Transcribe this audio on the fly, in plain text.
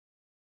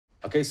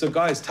Okay, so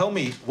guys, tell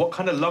me, what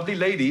kind of lovely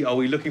lady are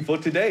we looking for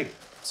today?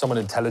 Someone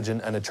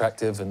intelligent and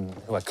attractive and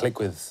who I click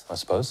with, I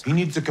suppose. He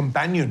needs a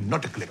companion,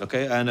 not a click.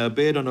 Okay, and a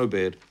beard or no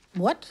beard?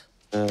 What?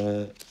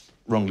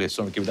 Wrong list.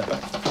 Sorry, give me that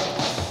back.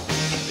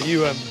 Are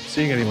you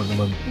seeing anyone at the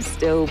moment?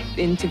 Still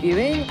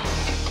interviewing.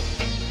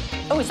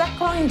 Oh, is that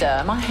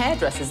Grindr? My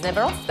hairdresser's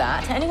never off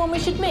that. Anyone we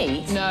should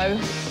meet? No.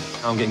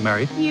 I'm getting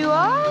married. You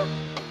are?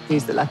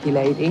 Who's the lucky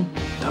lady?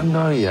 Don't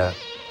know yet.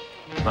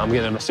 I'm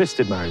getting an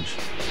assisted marriage.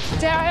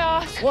 Dare I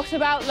ask, what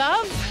about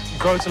love? You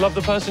grow to love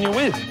the person you're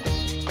with.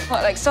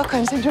 What, like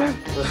Stockholm Syndrome?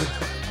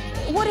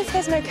 What if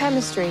there's no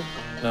chemistry?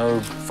 No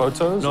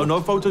photos?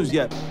 No photos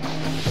yet.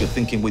 You're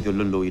thinking with your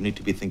lulu, you need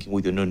to be thinking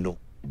with your nunnu.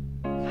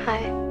 Hi.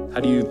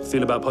 How do you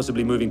feel about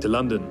possibly moving to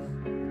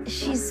London?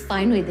 She's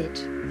fine with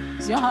it.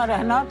 यहाँ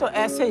रहना तो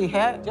ऐसे ही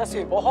है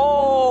जैसे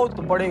बहुत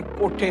बड़े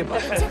कोठे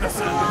पर.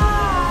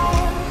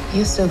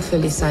 You're still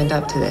fully signed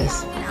up to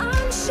this.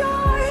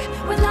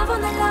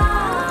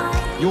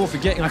 You're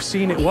forgetting I've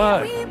seen it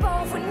work.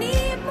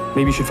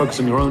 Maybe you should focus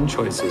on your own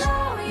choices.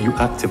 You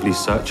actively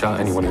search out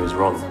anyone who is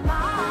wrong.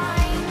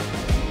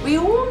 We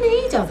all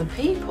need other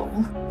people.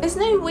 There's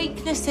no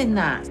weakness in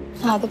that.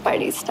 Now the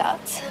party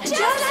starts.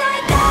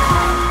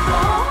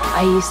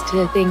 I used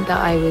to think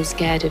that I was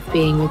scared of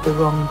being with the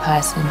wrong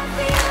person.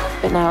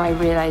 But now I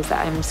realize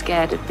that I'm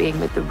scared of being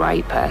with the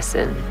right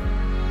person.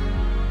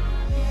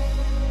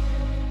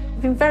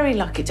 I've been very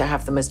lucky to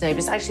have them as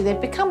neighbours. Actually,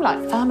 they've become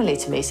like family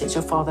to me since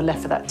your father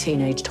left for that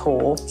teenage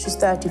tour. She's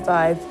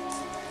 35.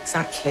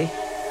 Exactly.